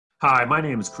Hi, my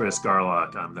name is Chris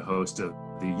Garlock. I'm the host of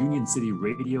the Union City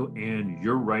Radio and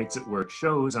Your Rights at Work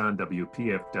shows on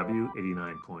WPFW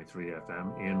 89.3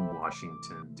 FM in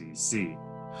Washington, D.C.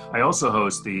 I also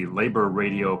host the Labor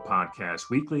Radio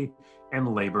Podcast Weekly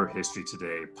and Labor History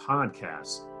Today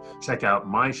podcasts. Check out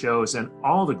my shows and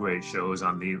all the great shows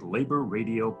on the Labor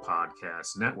Radio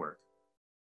Podcast Network.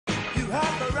 You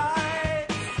have the right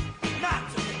not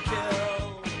to be killed.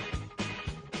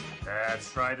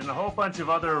 That's right, and a whole bunch of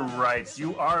other rights.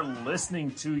 You are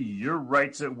listening to Your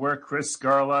Rights at Work. Chris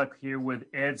Garlock here with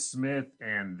Ed Smith,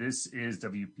 and this is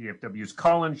WPFW's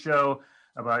call-in show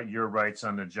about your rights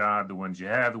on the job, the ones you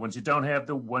have, the ones you don't have,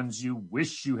 the ones you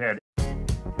wish you had.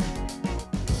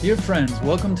 Dear friends,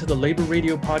 welcome to the Labor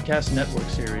Radio Podcast Network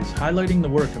series, highlighting the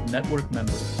work of network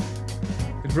members.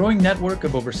 The growing network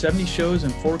of over 70 shows in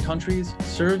 4 countries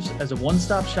serves as a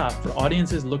one-stop shop for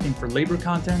audiences looking for labor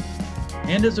content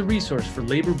and as a resource for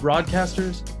labor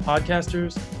broadcasters,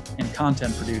 podcasters, and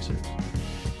content producers.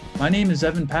 My name is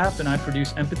Evan Papp, and I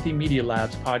produce Empathy Media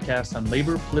Lab's podcast on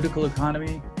labor, political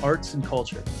economy, arts, and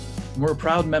culture. And we're a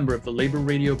proud member of the Labor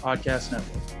Radio Podcast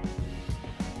Network.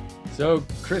 So,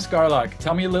 Chris Garlock,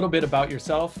 tell me a little bit about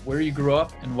yourself, where you grew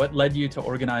up, and what led you to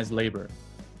organize labor.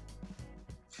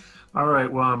 All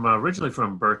right. Well, I'm originally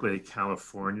from Berkeley,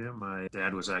 California. My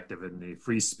dad was active in the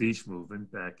free speech movement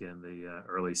back in the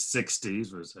early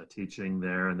 60s, was teaching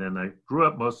there. And then I grew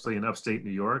up mostly in upstate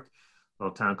New York, a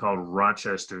little town called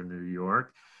Rochester, New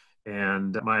York.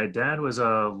 And my dad was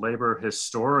a labor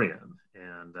historian.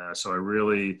 And so I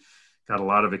really got a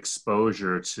lot of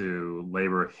exposure to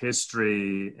labor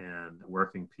history and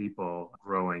working people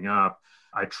growing up.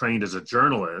 I trained as a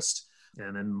journalist.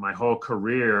 And in my whole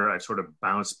career, I sort of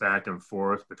bounced back and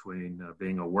forth between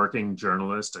being a working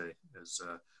journalist, as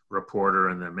a reporter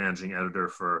and the managing editor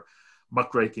for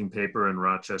muckraking paper in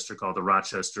Rochester called the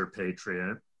Rochester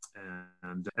Patriot,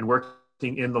 and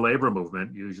working in the labor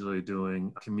movement, usually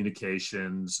doing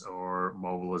communications or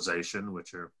mobilization,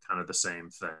 which are kind of the same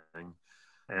thing.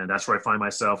 And that's where I find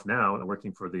myself now,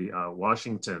 working for the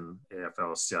Washington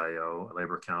AFL-CIO,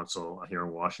 Labor Council here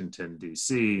in Washington,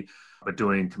 D.C., but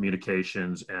doing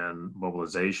communications and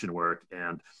mobilization work.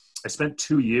 And I spent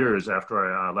 2 years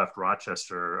after I left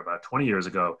Rochester about 20 years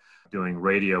ago doing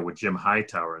radio with Jim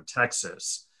Hightower in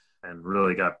Texas, and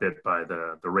really got bit by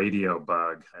the radio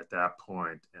bug at that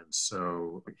point. And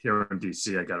so here in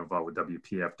D.C., I got involved with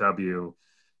WPFW,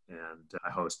 and I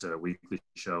host a weekly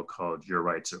show called Your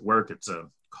Rights at Work. It's a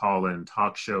call-in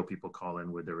talk show. People call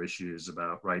in with their issues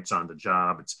about rights on the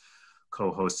job. It's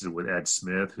co-hosted with Ed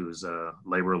Smith, who's a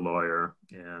labor lawyer.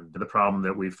 And the problem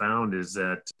that we found is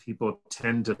that people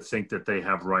tend to think that they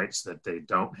have rights that they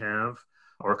don't have,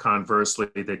 or conversely,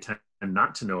 they tend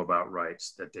not to know about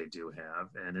rights that they do have.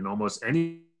 And in almost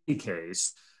any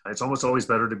case, it's almost always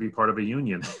better to be part of a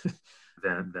union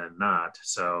than not.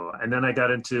 So, and then I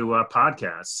got into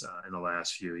podcasts in the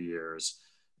last few years,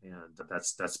 and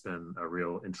that's been a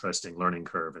real interesting learning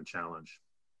curve and challenge.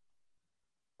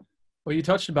 Well, you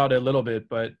touched about it a little bit,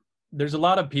 but there's a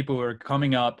lot of people who are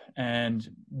coming up and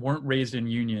weren't raised in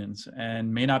unions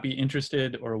and may not be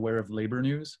interested or aware of labor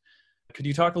news. Could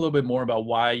you talk a little bit more about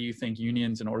why you think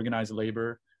unions and organized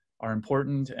labor are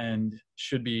important and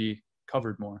should be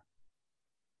covered more?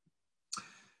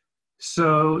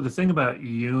 So the thing about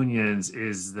unions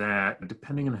is that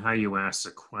depending on how you ask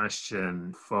the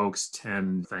question, folks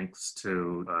tend, thanks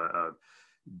to a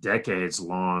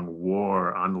decades-long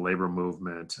war on the labor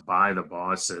movement by the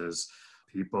bosses,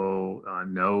 people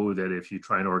know that if you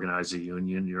try and organize a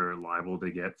union, you're liable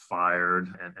to get fired,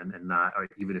 and not, or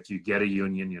even if you get a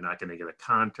union, you're not going to get a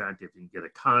contract. If you get a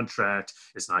contract,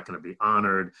 it's not going to be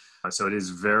honored. So it is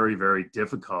very, very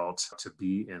difficult to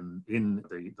be in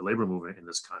the labor movement in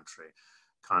this country.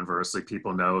 Conversely,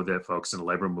 people know that folks in the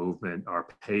labor movement are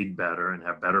paid better and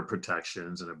have better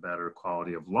protections and a better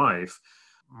quality of life.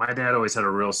 My dad always had a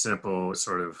real simple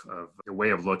sort of a way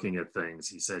of looking at things.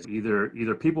 He said, either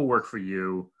people work for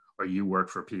you or you work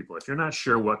for people. If you're not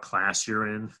sure what class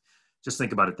you're in, just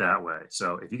think about it that way.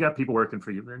 So if you got people working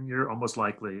for you, then you're most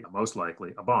likely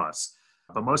a boss.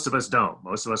 But most of us don't.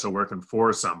 Most of us are working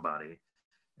for somebody.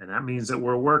 And that means that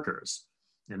we're workers.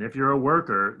 And if you're a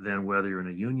worker, then whether you're in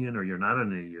a union or you're not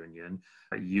in a union,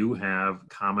 you have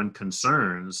common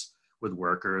concerns with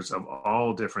workers of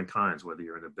all different kinds, whether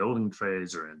you're in the building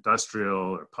trades or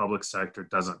industrial or public sector,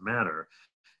 doesn't matter.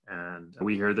 And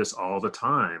we hear this all the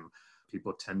time.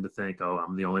 People tend to think, oh,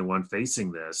 I'm the only one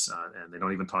facing this, and they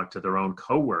don't even talk to their own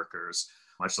coworkers,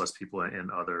 much less people in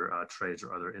other trades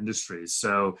or other industries.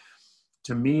 So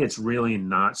to me, it's really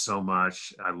not so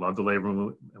much, I love the labor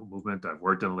movement. I've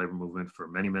worked in the labor movement for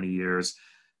many, many years.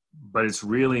 but it's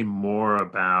really more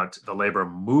about the labor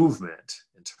movement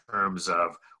in terms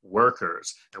of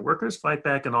workers. And workers fight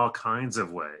back in all kinds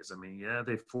of ways. I mean, yeah,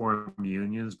 they form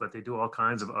unions, but they do all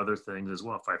kinds of other things as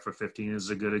well. Fight for 15 is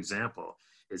a good example.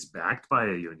 It's backed by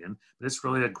a union, but it's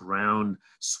really a ground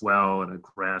swell and a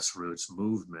grassroots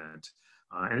movement.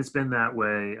 And it's been that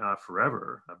way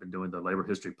forever. I've been doing the Labor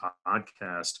History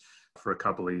podcast for a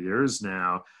couple of years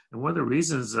now. And one of the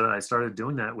reasons that I started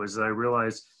doing that was that I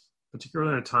realized,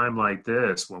 particularly in a time like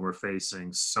this, when we're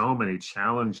facing so many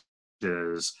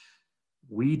challenges,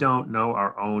 we don't know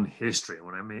our own history.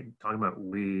 When I mean talking about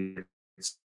we,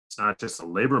 it's not just the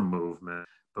labor movement,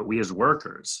 but we as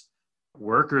workers.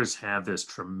 Workers have this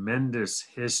tremendous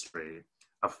history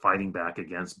of fighting back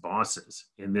against bosses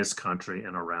in this country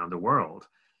and around the world.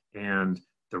 And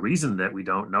the reason that we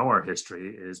don't know our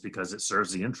history is because it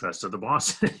serves the interests of the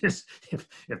bosses.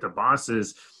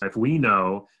 If we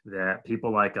know that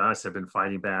people like us have been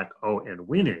fighting back, and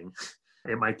winning,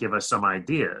 it might give us some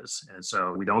ideas. And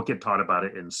so we don't get taught about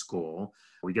it in school.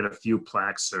 We get a few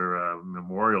plaques or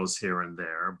memorials here and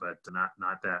there, but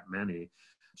not that many.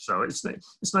 So it's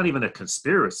not even a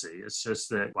conspiracy. It's just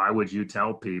that why would you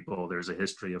tell people there's a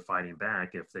history of fighting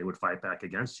back if they would fight back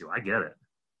against you? I get it.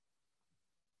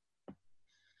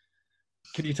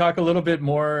 Could you talk a little bit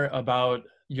more about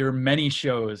your many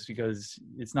shows? Because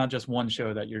it's not just one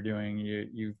show that you're doing.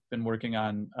 You've been working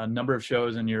on a number of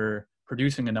shows and you're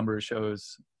producing a number of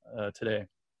shows today.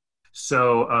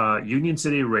 So Union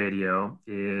City Radio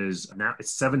is now,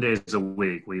 it's 7 days a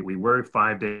week. We were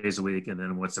 5 days a week, and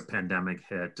then once the pandemic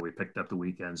hit, we picked up the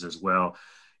weekends as well.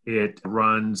 It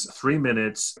runs 3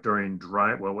 minutes during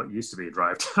what used to be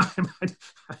drive time,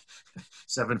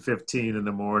 7:15 in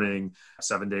the morning,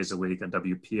 7 days a week on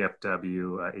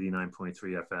WPFW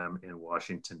 89.3 FM in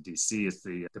Washington, D.C. It's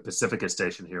the Pacifica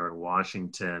station here in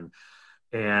Washington.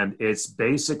 And it's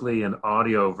basically an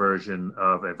audio version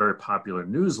of a very popular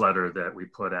newsletter that we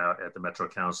put out at the Metro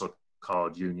Council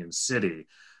called Union City,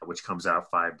 which comes out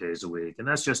 5 days a week. And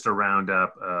that's just a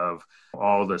roundup of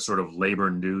all the sort of labor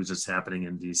news that's happening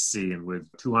in DC. And with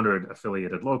 200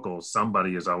 affiliated locals,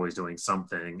 somebody is always doing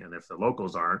something. And if the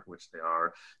locals aren't, which they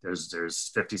are, there's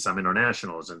 50 some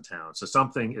internationals in town. So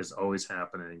something is always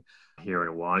happening here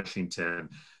in Washington.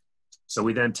 So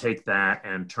we then take that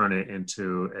and turn it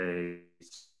into a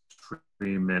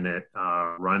 3-minute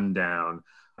rundown.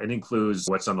 It includes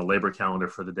what's on the labor calendar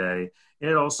for the day.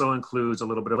 It also includes a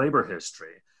little bit of labor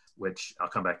history, which I'll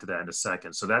come back to that in a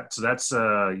second. So that's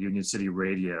Union City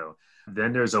Radio.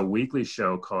 Then there's a weekly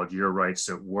show called Your Rights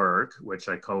at Work, which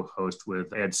I co-host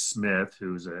with Ed Smith,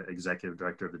 who's an executive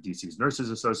director of the DC's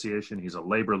Nurses Association. He's a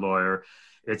labor lawyer.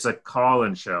 It's a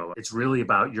call-in show. It's really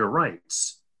about your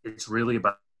rights. It's really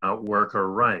about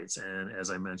worker rights. And as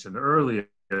I mentioned earlier,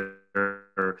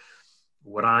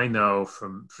 what I know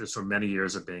from many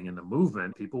years of being in the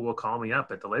movement, people will call me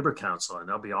up at the Labor Council and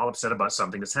they'll be all upset about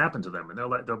something that's happened to them. And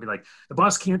they'll be like, the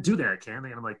boss can't do that, can they?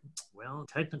 And I'm like, well,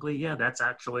 technically, yeah, that's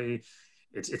actually,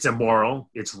 it's immoral.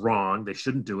 It's wrong. They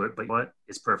shouldn't do it, but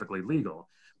it's perfectly legal.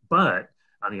 But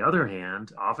on the other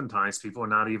hand, oftentimes people are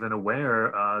not even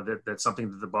aware that something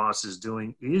that the boss is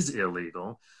doing is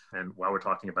illegal. And while we're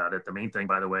talking about it, the main thing,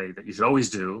 by the way, that you should always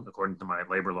do, according to my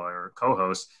labor lawyer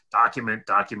co-host, document.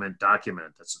 That's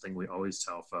the thing we always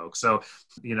tell folks. So,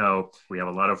 we have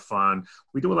a lot of fun.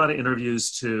 We do a lot of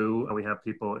interviews too. We have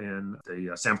people in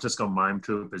the San Francisco Mime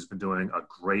Troupe has been doing a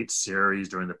great series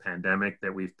during the pandemic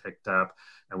that we've picked up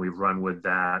and we've run with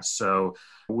that. So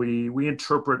we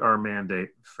interpret our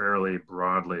mandate fairly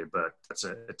broadly, but it's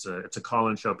a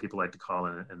call-in show. People like to call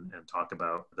in and talk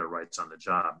about their rights on the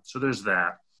job. So there's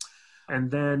that. And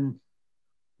then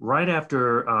right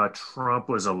after Trump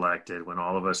was elected, when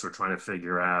all of us were trying to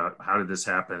figure out how did this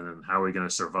happen and how are we going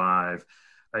to survive,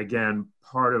 again,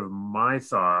 part of my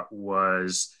thought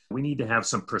was we need to have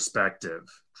some perspective.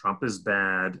 Trump is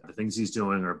bad. The things he's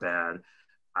doing are bad.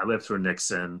 I lived through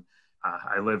Nixon.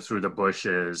 I lived through the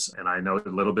Bushes, and I know a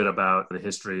little bit about the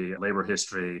history, labor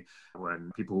history,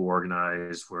 when people who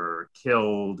organized were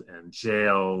killed and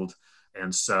jailed.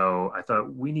 And so I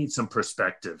thought we need some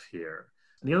perspective here.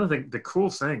 And the other thing, the cool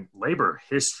thing, labor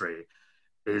history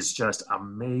is just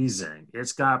amazing.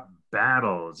 It's got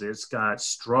battles, it's got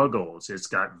struggles, it's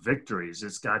got victories,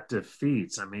 it's got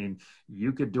defeats. I mean,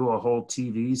 you could do a whole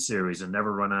TV series and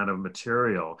never run out of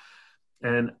material.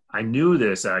 And I knew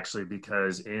this actually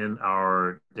because in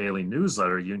our daily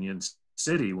newsletter, Union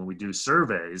City, when we do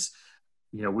surveys,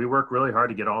 we work really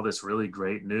hard to get all this really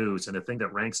great news. And the thing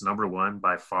that ranks number one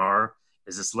by far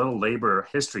is this little labor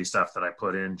history stuff that I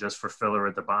put in just for filler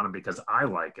at the bottom because I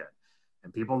like it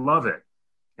and people love it.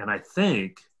 And I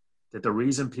think that the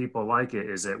reason people like it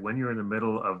is that when you're in the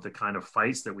middle of the kind of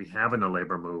fights that we have in the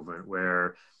labor movement,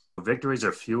 where victories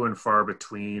are few and far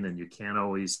between and you can't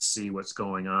always see what's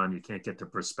going on, you can't get the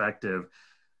perspective.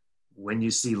 When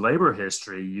you see labor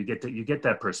history, you get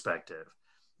that perspective,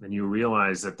 and you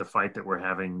realize that the fight that we're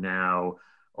having now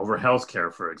over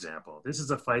healthcare, for example, this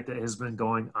is a fight that has been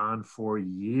going on for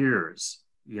years.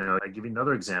 You know, I give you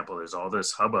another example. There's all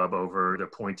this hubbub over the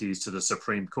appointees to the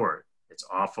Supreme Court. It's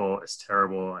awful. It's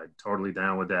terrible. I'm totally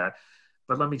down with that.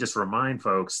 But let me just remind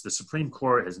folks, the Supreme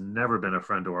Court has never been a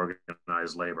friend to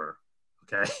organized labor.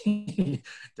 Okay.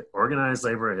 The organized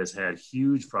labor has had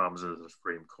huge problems with the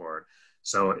Supreme Court.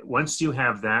 So once you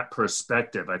have that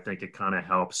perspective, I think it kind of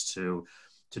helps to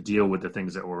deal with the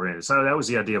things that we're in. So that was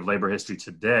the idea of labor history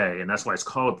today. And that's why it's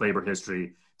called labor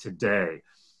history today.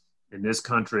 In this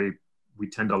country, we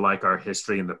tend to like our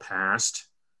history in the past.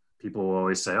 People will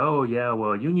always say, oh, yeah,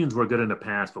 well, unions were good in the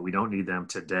past, but we don't need them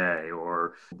today.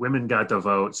 Or women got the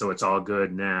vote, so it's all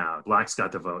good now. Blacks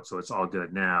got the vote, so it's all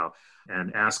good now.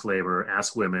 And ask labor,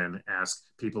 ask women, ask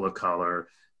people of color.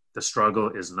 The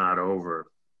struggle is not over.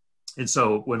 And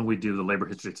so when we do the Labor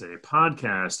History Today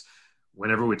podcast,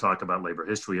 whenever we talk about labor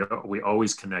history, we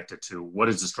always connect it to what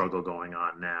is the struggle going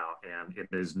on now. And it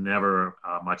is never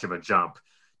much of a jump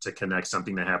to connect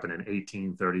something that happened in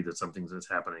 1830 to something that's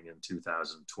happening in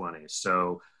 2020.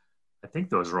 So I think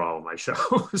those are all my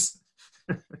shows.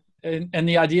 And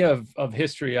the idea of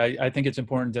history, I think it's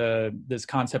important to this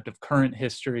concept of current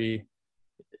history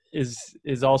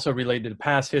is also related to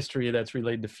past history that's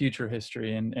related to future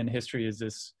history. And history is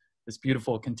this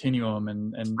beautiful continuum,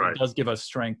 and Right. It does give us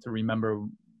strength to remember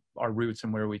our roots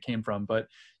and where we came from. But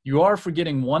you are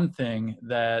forgetting one thing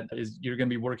that is you're going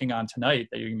to be working on tonight,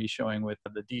 that you're going to be showing with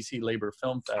the DC Labor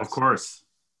Film Fest. Of course.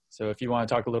 So if you want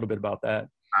to talk a little bit about that.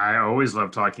 I always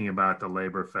love talking about the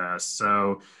Labor Fest.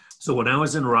 So when I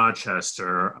was in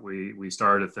Rochester, we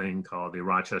started a thing called the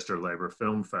Rochester Labor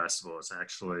Film Festival.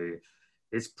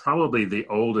 It's probably the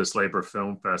oldest labor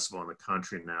film festival in the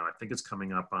country now. I think it's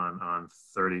coming up on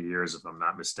 30 years, if I'm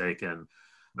not mistaken.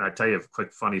 And I'll tell you a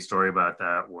quick funny story about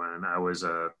that. When I was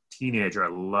a teenager, I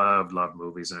loved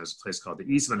movies. And there was a place called the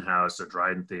Eastman House at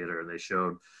Dryden Theater, and they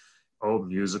showed old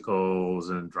musicals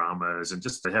and dramas, and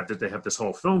just they have this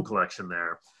whole film collection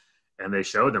there. And they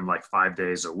showed them like 5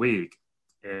 days a week.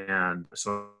 And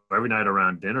so every night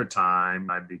around dinner time,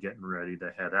 I'd be getting ready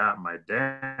to head out. My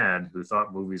dad, who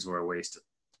thought movies were a waste of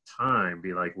time,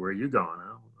 be like, "Where are you going?"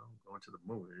 "Oh, I'm going to the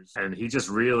movies." And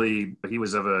he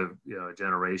was of a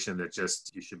generation that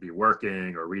just, you should be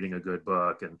working or reading a good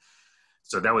book. And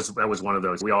so that was one of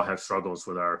those. We all have struggles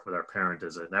with our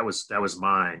parentism. That was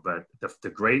mine. But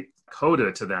the great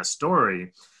coda to that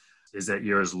story is that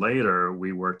years later,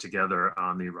 we worked together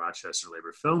on the Rochester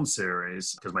Labor Film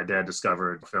Series, because my dad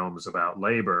discovered films about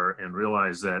labor and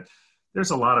realized that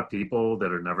there's a lot of people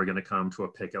that are never going to come to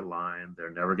a picket line. They're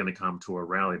never going to come to a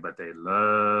rally, but they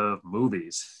love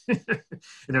movies. And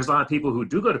there's a lot of people who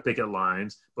do go to picket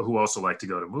lines, but who also like to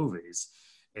go to movies.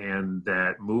 And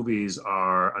that movies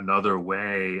are another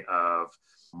way of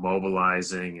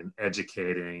mobilizing and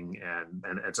educating,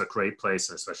 and it's a great place,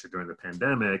 especially during the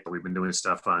pandemic. We've been doing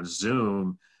stuff on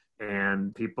Zoom,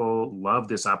 and people love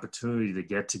this opportunity to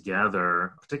get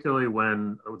together, particularly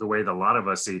when the way that a lot of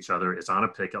us see each other is on a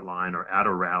picket line or at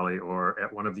a rally or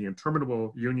at one of the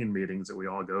interminable union meetings that we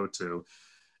all go to.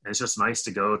 And it's just nice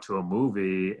to go to a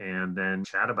movie and then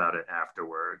chat about it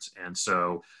afterwards. And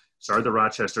so started the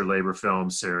Rochester Labor Film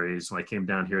Series. When I came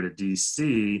down here to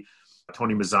DC,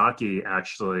 Tony Mazzocchi,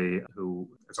 actually, who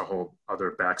is a whole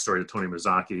other backstory to Tony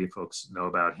Mazzocchi, folks know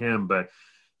about him, but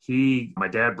my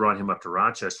dad brought him up to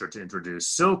Rochester to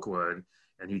introduce Silkwood,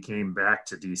 and he came back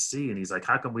to DC, and he's like,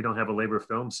 "How come we don't have a labor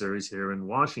film series here in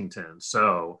Washington?"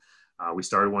 So we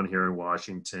started one here in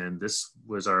Washington. I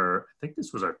think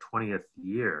this was our 20th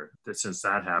year since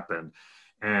that happened.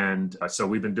 And so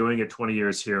we've been doing it 20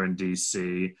 years here in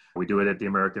DC. We do it at the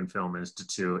American Film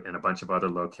Institute and a bunch of other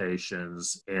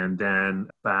locations. And then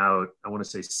about, I want to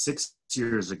say 6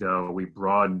 years ago, we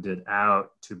broadened it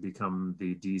out to become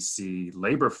the DC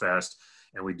Labor Fest.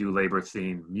 And we do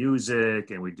labor-themed music,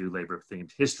 and we do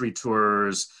labor-themed history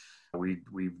tours.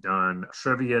 We've done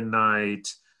trivia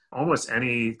night. Almost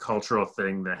any cultural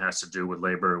thing that has to do with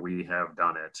labor, we have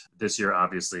done it. This year,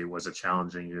 obviously, was a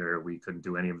challenging year. We couldn't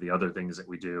do any of the other things that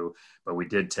we do, but we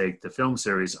did take the film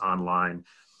series online.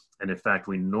 And in fact,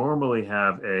 we normally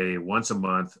have a once a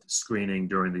month screening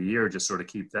during the year, just sort of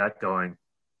keep that going.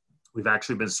 We've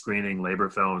actually been screening labor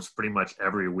films pretty much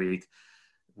every week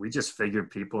we just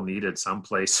figured people needed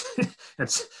someplace and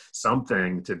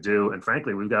something to do. And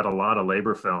frankly, we've got a lot of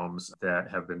labor films that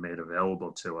have been made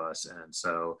available to us. And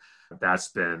so that's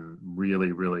been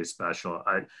really, really special.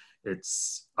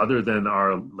 It's other than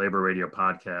our Labor Radio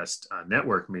Podcast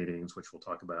network meetings, which we'll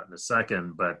talk about in a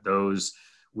second, but those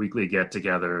weekly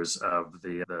get-togethers of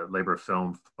the labor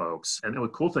film folks. And the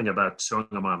cool thing about showing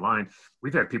them online,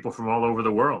 we've had people from all over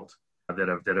the world that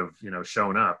have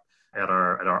shown up at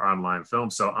our online film.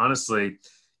 So honestly,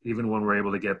 even when we're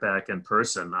able to get back in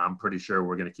person, I'm pretty sure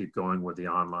we're going to keep going with the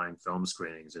online film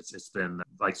screenings. It's been,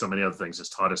 like so many other things, it's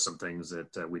taught us some things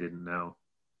that we didn't know.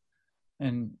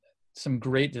 And some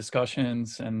great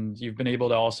discussions, and you've been able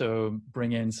to also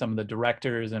bring in some of the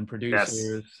directors and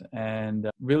producers. Yes. And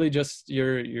really just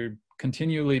you're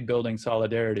continually building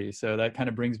solidarity. So that kind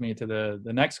of brings me to the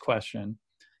next question.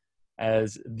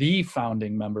 As the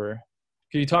founding member,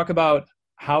 can you talk about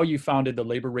how you founded the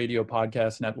Labor Radio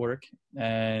Podcast Network?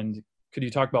 And could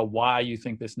you talk about why you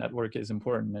think this network is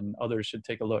important and others should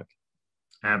take a look?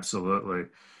 Absolutely.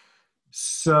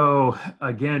 So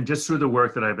again, just through the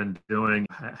work that I've been doing,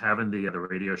 having the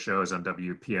radio shows on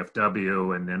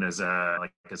WPFW, and then as a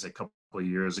couple of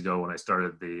years ago when I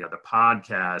started the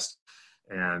podcast,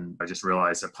 and I just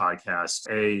realized that podcasts,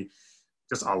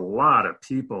 just a lot of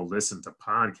people listen to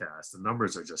podcasts. The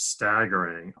numbers are just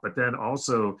staggering. But then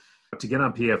also to get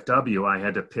on PFW, I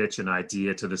had to pitch an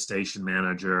idea to the station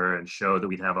manager and show that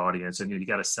we'd have audience. And you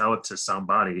got to sell it to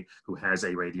somebody who has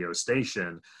a radio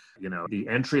station. The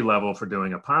entry level for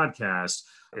doing a podcast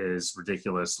is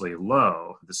ridiculously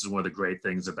low. This is one of the great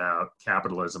things about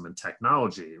capitalism and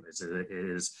technology.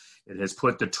 It has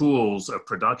put the tools of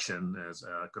production, as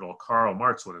good old Karl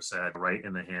Marx would have said, right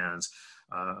in the hands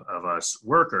of us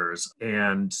workers.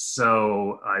 And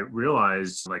so I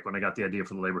realized, like when I got the idea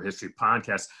for the Labor History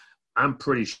Podcast, I'm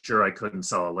pretty sure I couldn't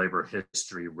sell a labor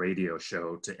history radio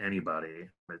show to anybody.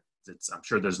 I'm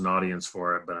sure there's an audience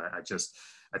for it, but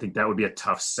I think that would be a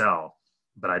tough sell.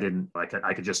 But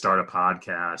I could just start a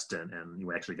podcast and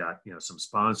we actually got, some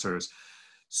sponsors.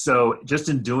 So just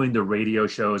in doing the radio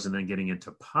shows and then getting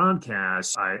into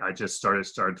podcasts, I just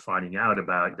started finding out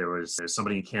about there's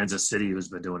somebody in Kansas City who's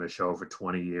been doing a show for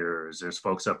 20 years. There's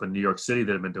folks up in New York City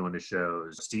that have been doing the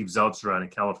shows. Steve Zeltzer out in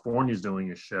California is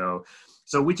doing a show.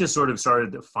 So we just sort of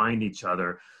started to find each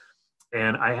other.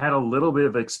 And I had a little bit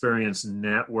of experience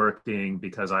networking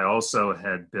because I also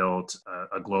had built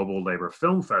a global labor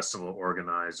film festival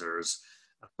organizers.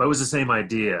 But it was the same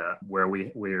idea where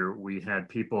we had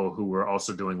people who were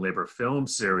also doing labor film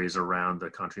series around the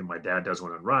country. My dad does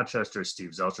one in Rochester.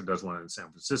 Steve Zeltzer does one in San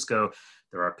Francisco.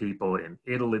 There are people in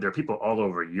Italy. There are people all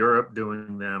over Europe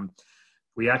doing them.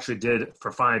 We actually did,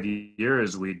 for 5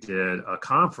 years, we did a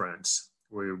conference.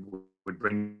 We would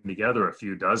bring together a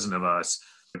few dozen of us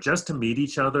just to meet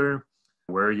each other.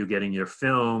 Where are you getting your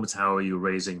films? How are you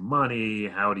raising money?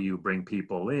 How do you bring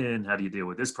people in? How do you deal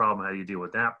with this problem? How do you deal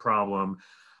with that problem?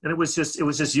 And it was just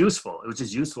useful. It was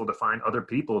just useful to find other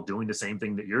people doing the same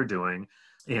thing that you're doing.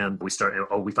 And we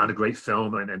found a great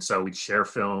film. And so we'd share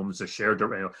films or share,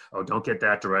 don't get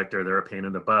that director. They're a pain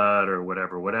in the butt or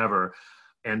whatever.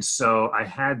 And so I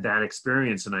had that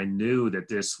experience and I knew that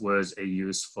this was a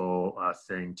useful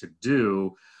thing to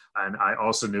do. And I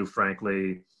also knew,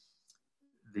 frankly,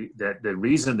 that the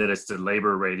reason that it's the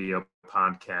Labor Radio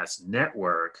Podcast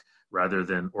Network rather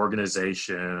than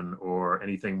organization or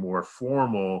anything more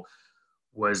formal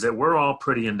was that we're all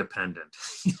pretty independent.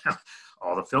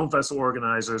 All the film festival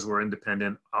organizers were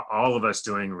independent. All of us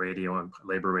doing radio and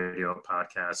labor radio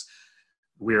podcasts,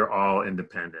 we're all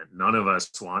independent. None of us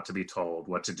want to be told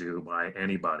what to do by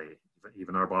anybody,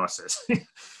 even our bosses.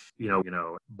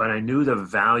 But I knew the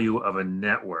value of a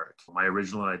network. My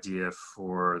original idea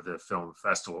for the Film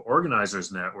Festival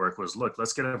Organizers Network was, look,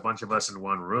 let's get a bunch of us in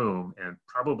one room and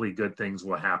probably good things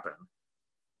will happen.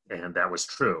 And that was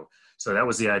true. So that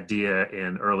was the idea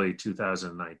in early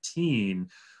 2019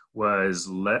 was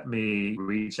let me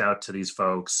reach out to these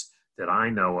folks that I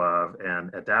know of.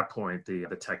 And at that point, the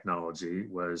technology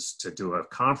was to do a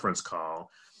conference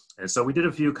call. And so we did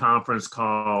a few conference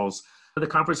calls. The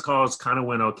conference calls kind of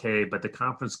went okay, but the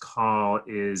conference call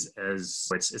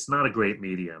it's not a great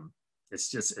medium.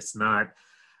 It's not,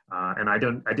 and I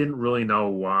didn't really know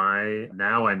why.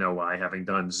 Now I know why, having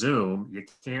done Zoom, you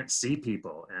can't see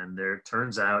people. And there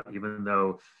turns out, even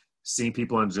though seeing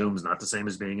people on Zoom is not the same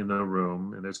as being in the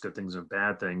room, and there's good things and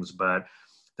bad things, but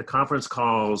the conference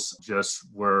calls just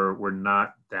were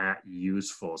not that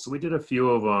useful. So we did a few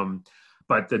of them.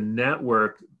 But the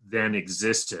network then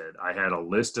existed. I had a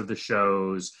list of the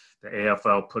shows. The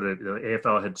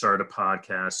AFL had started a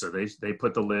podcast, so they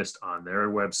put the list on their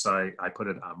website. I put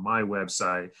it on my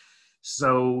website.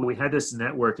 So we had this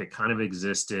network. It kind of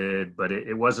existed, but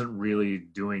it wasn't really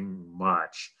doing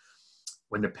much.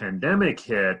 When the pandemic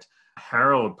hit,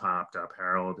 Harold popped up.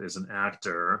 Harold is an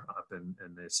actor up in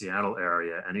the Seattle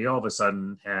area, and he all of a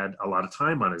sudden had a lot of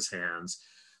time on his hands.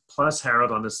 Plus,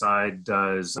 Harold on the side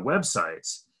does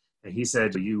websites. And he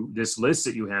said, this list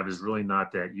that you have is really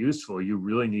not that useful. You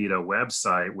really need a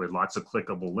website with lots of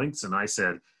clickable links. And I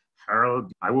said,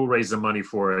 Harold, I will raise the money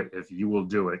for it if you will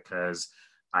do it, because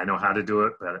I know how to do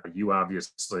it, but you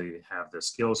obviously have the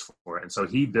skills for it. And so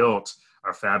he built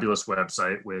our fabulous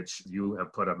website, which you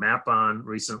have put a map on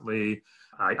recently.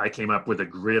 I came up with a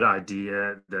grid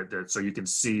idea that so you can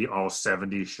see all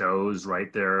 70 shows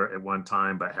right there at one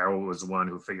time, but Harold was the one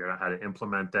who figured out how to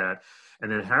implement that.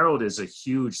 And then Harold is a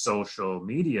huge social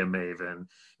media maven,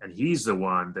 and he's the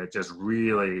one that just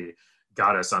really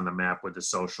got us on the map with the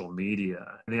social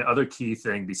media. And the other key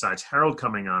thing besides Harold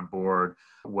coming on board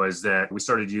was that we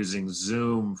started using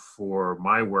Zoom for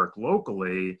my work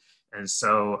locally. And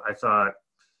so I thought,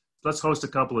 let's host a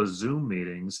couple of Zoom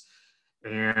meetings.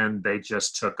 And they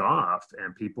just took off,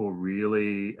 and people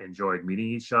really enjoyed meeting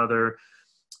each other,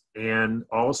 and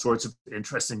all sorts of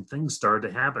interesting things started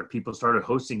to happen. People started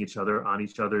hosting each other on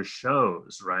each other's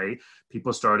shows, right?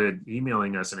 People started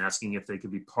emailing us and asking if they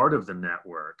could be part of the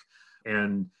network.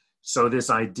 And so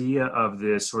this idea of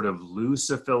this sort of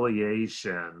loose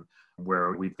affiliation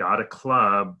where we've got a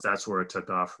club, that's where it took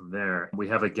off from there. We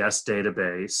have a guest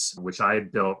database, which I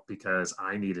had built because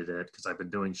I needed it, because I've been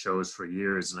doing shows for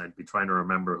years, and I'd be trying to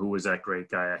remember who was that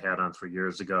great guy I had on 3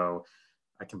 years ago.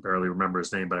 I can barely remember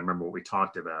his name, but I remember what we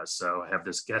talked about. So I have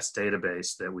this guest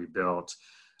database that we built.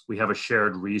 We have a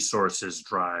shared resources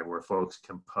drive where folks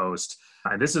can post.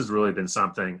 And this has really been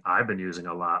something I've been using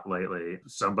a lot lately.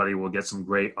 Somebody will get some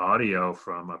great audio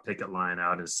from a picket line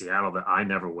out in Seattle that I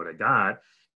never would have got,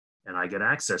 and I get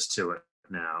access to it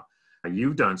now.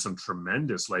 You've done some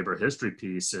tremendous labor history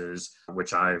pieces,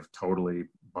 which I've totally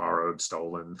borrowed,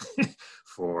 stolen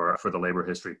for the Labor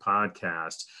History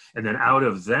podcast. And then out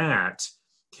of that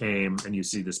came, and you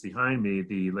see this behind me,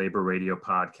 the Labor Radio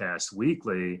Podcast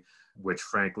Weekly, which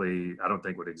frankly, I don't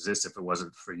think would exist if it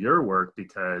wasn't for your work,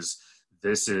 because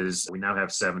we now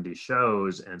have 70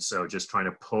 shows. And so just trying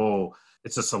to pull,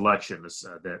 it's a selection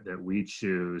that we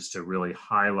choose to really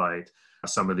highlight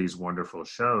some of these wonderful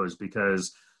shows,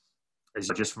 because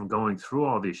just from going through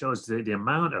all these shows, the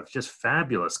amount of just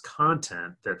fabulous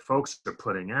content that folks are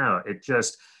putting out,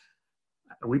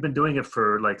 we've been doing it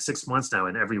for like 6 months now,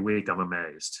 and every week I'm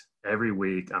amazed. Every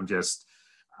week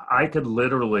I could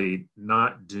literally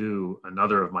not do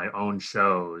another of my own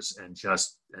shows and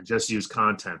just use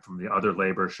content from the other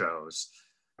labor shows,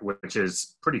 which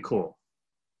is pretty cool.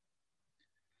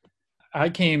 I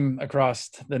came across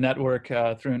the network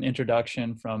through an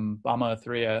introduction from Bama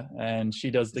Athria, and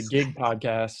she does the Gig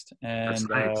podcast,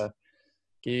 and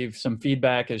gave some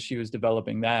feedback as she was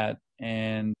developing that,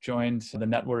 and joined the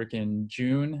network in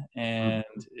June. And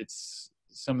it's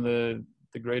some of the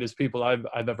greatest people I've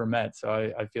ever met.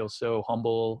 So I feel so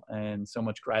humble and so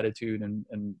much gratitude,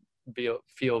 and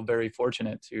feel very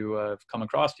fortunate to have come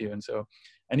across you. And so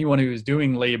anyone who's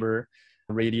doing labor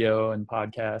radio and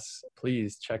podcasts,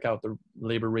 please check out the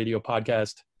Labor Radio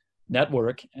Podcast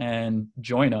Network and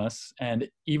join us. And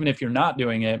even if you're not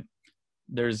doing it,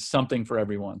 there's something for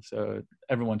everyone. So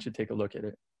everyone should take a look at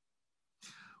it.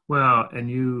 Well,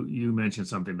 and you mentioned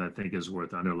something that I think is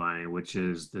worth underlining, which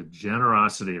is the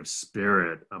generosity of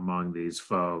spirit among these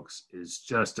folks is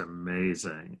just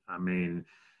amazing. I mean,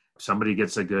 somebody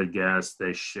gets a good guest,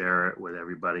 they share it with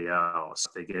everybody else.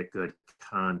 They get good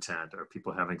content, or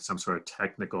people having some sort of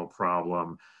technical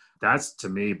problem. That's, to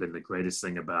me, been the greatest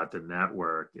thing about the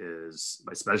network, is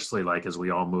especially like as we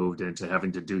all moved into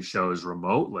having to do shows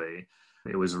remotely,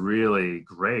 it was really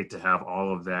great to have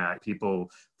all of that. People,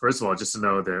 first of all, just to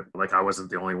know that like I wasn't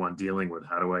the only one dealing with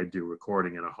how do I do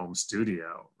recording in a home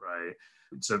studio, right?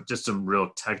 So just some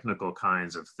real technical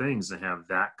kinds of things, to have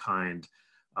that kind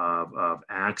of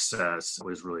access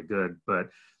was really good. But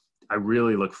I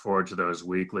really look forward to those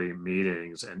weekly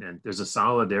meetings, and there's a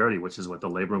solidarity, which is what the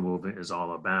labor movement is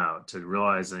all about, to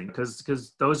realizing,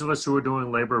 because those of us who are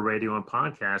doing labor radio and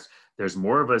podcasts, there's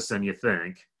more of us than you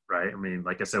think, right? I mean,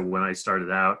 like I said, when I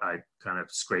started out, I kind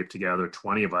of scraped together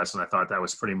 20 of us, and I thought that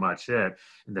was pretty much it.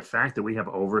 And the fact that we have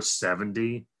over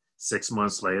 70 6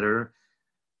 months later,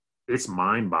 it's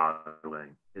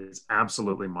mind-boggling. It's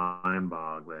absolutely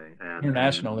mind-boggling. And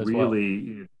international as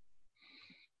really, well.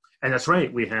 And that's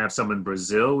right. We have some in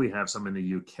Brazil, we have some in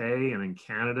the UK and in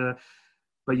Canada.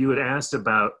 But you had asked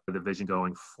about the vision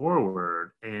going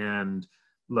forward. And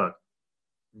look,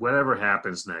 whatever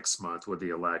happens next month with the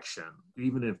election,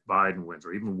 even if Biden wins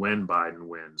or even when Biden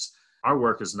wins, our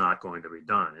work is not going to be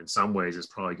done. In some ways, it's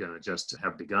probably going to just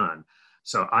have begun.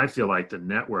 So I feel like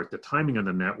the timing on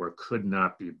the network could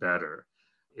not be better.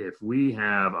 If we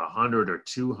have 100 or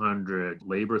 200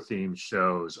 labor-themed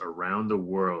shows around the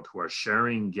world who are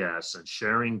sharing guests and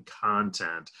sharing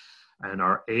content and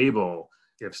are able,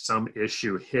 if some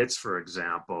issue hits, for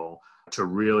example, to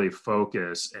really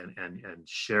focus and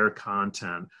share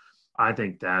content, I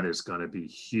think that is going to be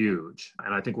huge.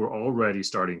 And I think we're already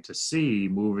starting to see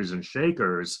movers and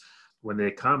shakers. When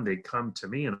they come to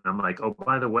me and I'm like, oh,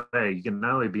 by the way, you can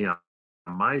not only be on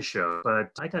my show, but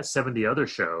I got 70 other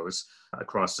shows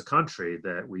across the country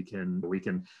that we can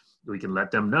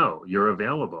let them know you're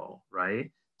available,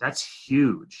 right? That's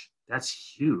huge. That's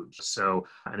huge. So,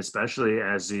 and especially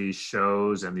as these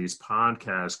shows and these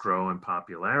podcasts grow in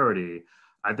popularity,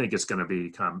 I think it's going to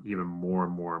become even more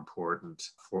and more important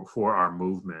for our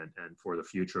movement and for the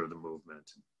future of the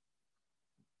movement.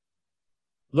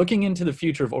 Looking into the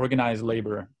future of organized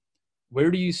labor,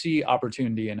 where do you see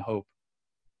opportunity and hope?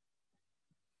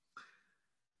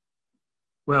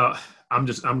 Well, I'm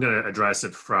going to address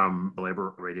it from the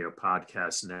Labor Radio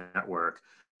Podcast Network.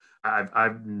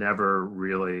 I've never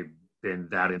really been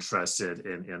that interested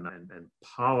in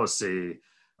policy,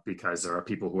 because there are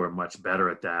people who are much better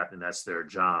at that, and that's their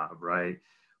job, right?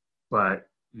 But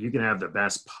you can have the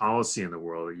best policy in the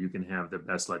world, or you can have the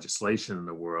best legislation in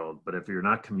the world, but if you're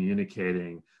not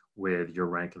communicating with your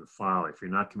rank and file, if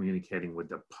you're not communicating with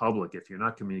the public, if you're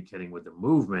not communicating with the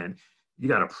movement, you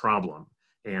got a problem.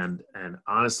 And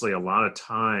honestly, a lot of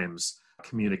times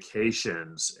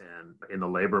communications and in the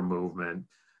labor movement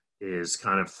is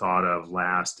kind of thought of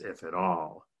last, if at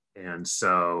all. And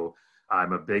so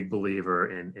I'm a big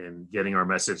believer in getting our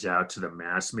message out to the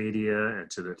mass media and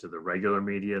to the regular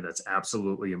media. That's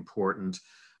absolutely important.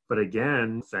 But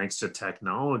again, thanks to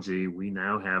technology, we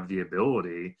now have the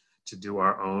ability to do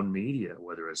our own media,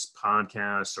 whether it's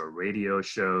podcasts or radio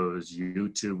shows,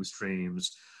 YouTube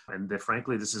streams. And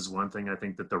frankly, this is one thing I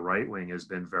think that the right wing has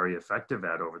been very effective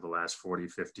at over the last 40,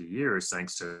 50 years,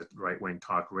 thanks to right-wing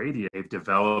talk radio. They've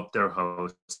developed their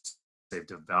hosts. They've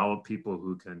developed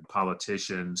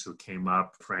politicians who came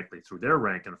up, frankly, through their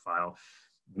rank and file.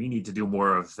 We need to do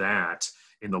more of that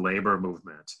in the labor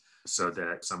movement, so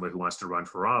that somebody who wants to run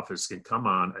for office can come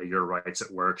on a Your Rights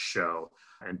at Work show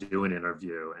and do an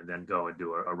interview and then go and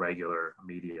do a regular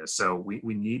media. So we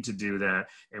need to do that,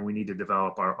 and we need to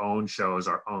develop our own shows,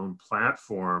 our own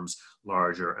platforms,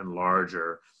 larger and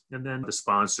larger. And then the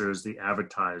sponsors, the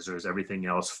advertisers, everything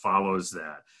else follows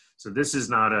that. So this is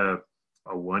not a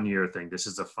 1-year thing. This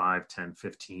is a 5, 10,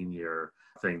 15-year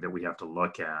thing that we have to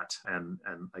look at. And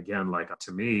again, like,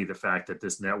 to me, the fact that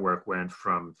this network went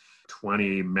from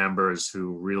 20 members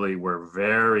who really were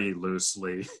very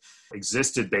loosely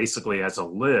existed basically as a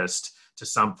list to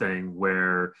something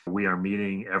where we are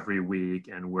meeting every week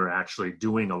and we're actually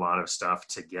doing a lot of stuff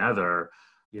together,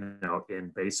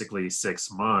 in basically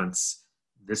 6 months.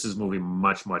 This is moving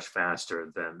much, much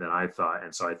faster than I thought.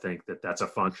 And so I think that that's a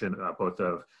function both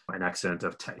of an accident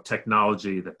of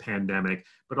technology, the pandemic,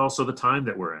 but also the time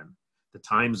that we're in. The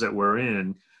times that we're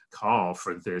in call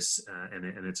for this, and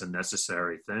it's a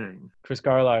necessary thing. Chris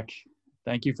Garlock,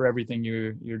 thank you for everything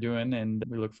you're doing, and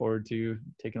we look forward to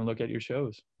taking a look at your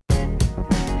shows.